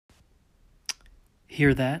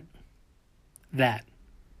Hear that? That.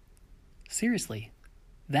 Seriously,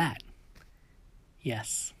 that.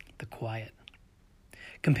 Yes, the quiet.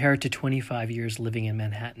 Compare it to 25 years living in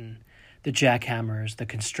Manhattan. The jackhammers, the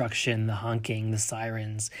construction, the honking, the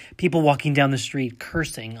sirens, people walking down the street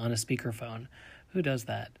cursing on a speakerphone. Who does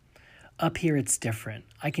that? Up here it's different.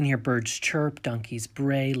 I can hear birds chirp, donkeys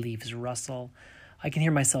bray, leaves rustle. I can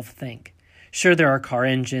hear myself think. Sure, there are car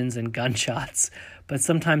engines and gunshots, but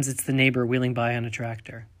sometimes it's the neighbor wheeling by on a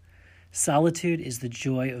tractor. Solitude is the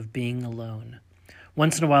joy of being alone.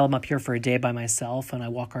 Once in a while I'm up here for a day by myself and I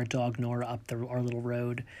walk our dog Nora up our little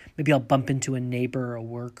road. Maybe I'll bump into a neighbor, a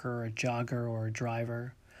worker, a jogger, or a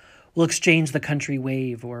driver. We'll exchange the country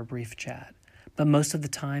wave or a brief chat. But most of the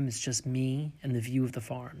time it's just me and the view of the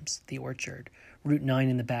farms, the orchard, Route 9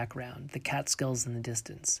 in the background, the Catskills in the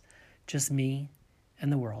distance. Just me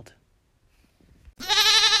and the world.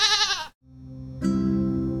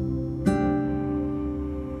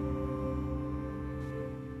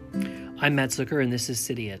 I'm Matt Zucker, and this is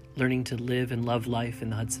Cityit, Learning to Live and Love Life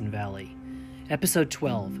in the Hudson Valley. Episode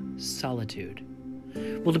 12, Solitude.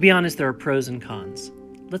 Well, to be honest, there are pros and cons.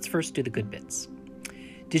 Let's first do the good bits.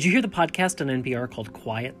 Did you hear the podcast on NPR called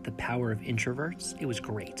Quiet, The Power of Introverts? It was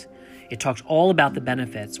great. It talked all about the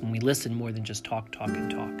benefits when we listen more than just talk.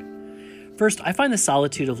 First, I find the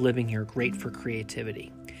solitude of living here great for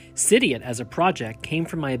creativity. Cityit as a project came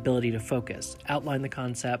from my ability to focus, outline the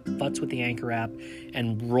concept, futz with the Anchor app,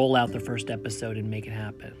 and roll out the first episode and make it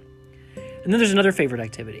happen. And then there's another favorite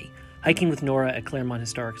activity, hiking with Nora at Claremont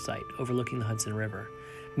Historic Site, overlooking the Hudson River.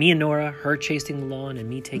 Me and Nora, her chasing the lawn and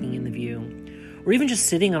me taking in the view, or even just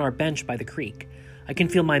sitting on our bench by the creek. I can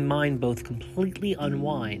feel my mind both completely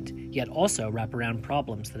unwind, yet also wrap around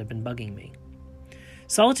problems that have been bugging me.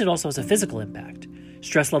 Solitude also has a physical impact.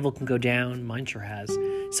 Stress level can go down, mine sure has.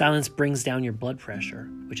 Silence brings down your blood pressure,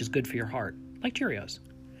 which is good for your heart, like Cheerios.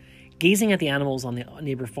 Gazing at the animals on the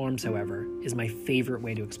neighbor farms, however, is my favorite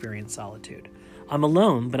way to experience solitude. I'm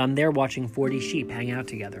alone, but I'm there watching 40 sheep hang out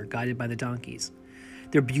together, guided by the donkeys.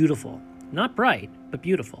 They're beautiful. Not bright, but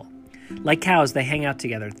beautiful. Like cows, they hang out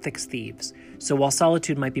together, thick as thieves. So while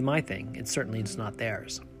solitude might be my thing, it certainly is not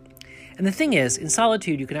theirs. And the thing is, in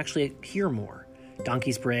solitude, you can actually hear more.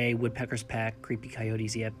 Donkeys bray, woodpeckers peck, creepy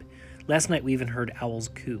coyotes yip. Last night we even heard owls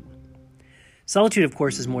coo. Solitude, of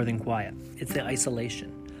course, is more than quiet. It's the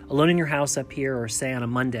isolation. Alone in your house up here, or say on a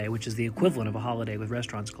Monday, which is the equivalent of a holiday with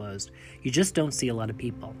restaurants closed, you just don't see a lot of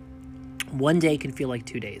people. One day can feel like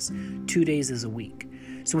 2 days. 2 days is a week.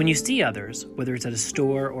 So when you see others, whether it's at a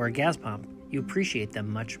store or a gas pump, you appreciate them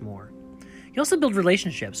much more. You also build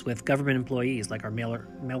relationships with government employees like our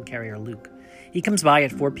mail carrier Luke. He comes by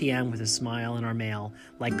at 4 p.m. with a smile in our mail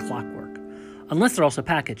like clockwork. Unless they're also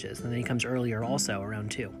packages, and then he comes earlier also around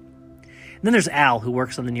 2. And then there's Al, who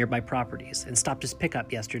works on the nearby properties and stopped his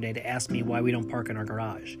pickup yesterday to ask me why we don't park in our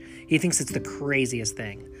garage. He thinks it's the craziest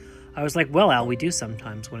thing. I was like, well, Al, we do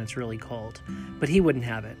sometimes when it's really cold. But he wouldn't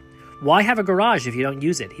have it. Why have a garage if you don't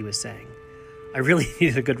use it, he was saying. I really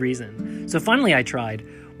needed a good reason. So finally I tried.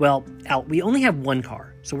 Well, Al, we only have one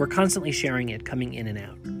car, so we're constantly sharing it coming in and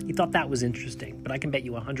out. He thought that was interesting, but I can bet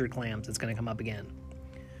you 100 clams it's going to come up again.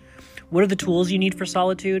 What are the tools you need for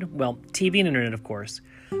solitude? Well, TV and internet, of course.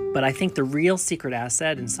 But I think the real secret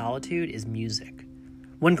asset in solitude is music.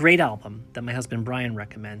 One great album that my husband Brian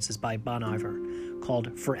recommends is by Bon Iver,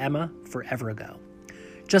 called For Emma, Forever Ago.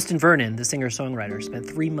 Justin Vernon, the singer-songwriter, spent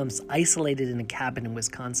 3 months isolated in a cabin in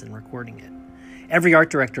Wisconsin recording it. Every art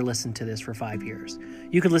director listened to this for 5 years.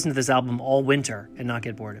 You could listen to this album all winter and not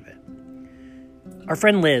get bored of it. Our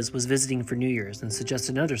friend Liz was visiting for New Year's and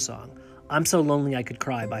suggested another song, I'm So Lonely I Could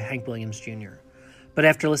Cry by Hank Williams Jr. But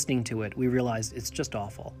after listening to it, we realized it's just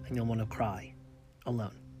awful and you'll want to cry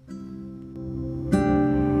alone.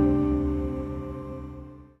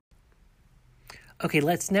 Okay,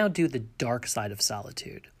 let's now do the dark side of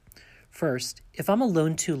solitude. First, if I'm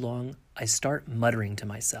alone too long, I start muttering to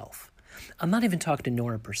myself. I'm not even talking to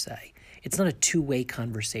Nora per se. It's not a two-way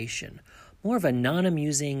conversation. More of a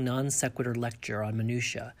non-amusing, non-sequitur lecture on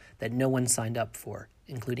minutia that no one signed up for,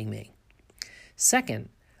 including me. Second,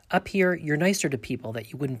 up here, you're nicer to people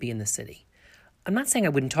that you wouldn't be in the city. I'm not saying I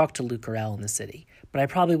wouldn't talk to Luke or Al in the city, but I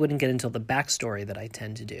probably wouldn't get into the backstory that I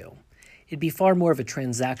tend to do. It'd be far more of a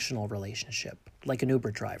transactional relationship, like an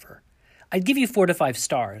Uber driver. I'd give you 4 to 5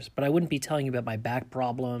 stars, but I wouldn't be telling you about my back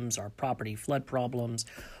problems or property flood problems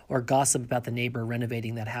or gossip about the neighbor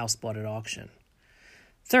renovating that house bought at auction.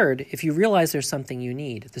 Third, if you realize there's something you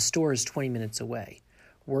need, the store is 20 minutes away.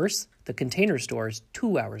 Worse, the Container Store is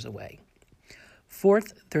 2 hours away.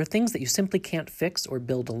 Fourth, there are things that you simply can't fix or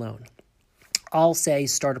build alone. I'll say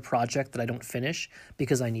start a project that I don't finish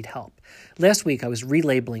because I need help. Last week I was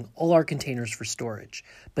relabeling all our containers for storage,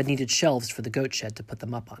 but needed shelves for the goat shed to put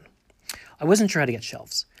them up on. I wasn't sure how to get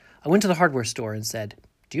shelves. I went to the hardware store and said,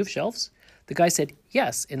 "Do you have shelves?" The guy said,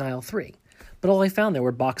 "Yes, in aisle 3. But all I found there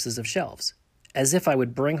were boxes of shelves. As if I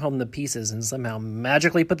would bring home the pieces and somehow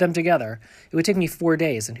magically put them together. It would take me 4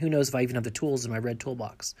 days, and who knows if I even have the tools in my red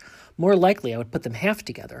toolbox. More likely, I would put them half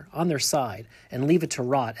together, on their side, and leave it to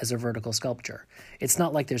rot as a vertical sculpture. It's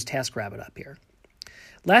not like there's TaskRabbit up here.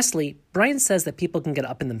 Lastly, Brian says that people can get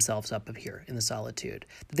up in themselves up here in the solitude,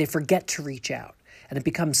 that they forget to reach out, and it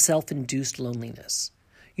becomes self-induced loneliness.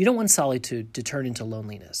 You don't want solitude to turn into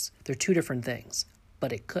loneliness. They're two different things,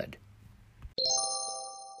 but it could.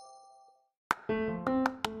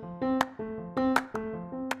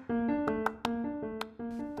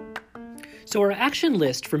 So our action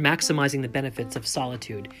list for maximizing the benefits of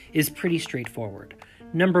solitude is pretty straightforward.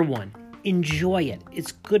 Number 1, enjoy it.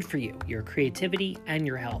 It's good for you, your creativity, and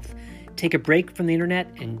your health. Take a break from the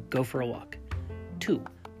internet and go for a walk. 2,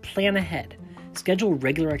 plan ahead. Schedule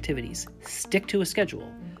regular activities. Stick to a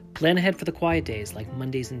schedule. Plan ahead for the quiet days like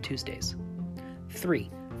Mondays and Tuesdays.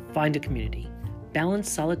 3, find a community.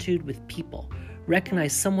 Balance solitude with people.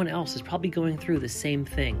 Recognize someone else is probably going through the same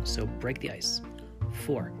thing, so break the ice.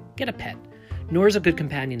 4, get a pet. Nora's a good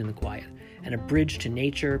companion in the quiet, and a bridge to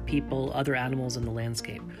nature, people, other animals, and the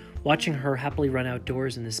landscape. Watching her happily run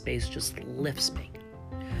outdoors in this space just lifts me.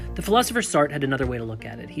 The philosopher Sartre had another way to look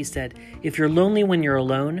at it. He said, if you're lonely when you're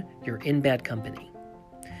alone, you're in bad company.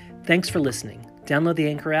 Thanks for listening. Download the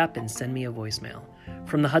Anchor app and send me a voicemail.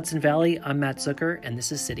 From the Hudson Valley, I'm Matt Zucker, and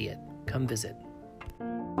this is Cidiot. Come visit.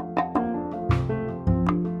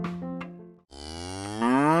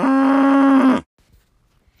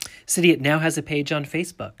 Cidiot now has a page on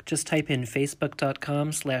Facebook. Just type in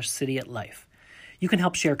facebook.com/CidiotLife. You can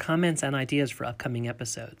help share comments and ideas for upcoming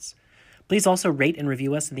episodes. Please also rate and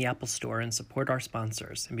review us in the Apple Store and support our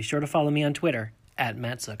sponsors. And be sure to follow me on Twitter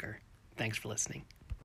 @MattZucker. Thanks for listening.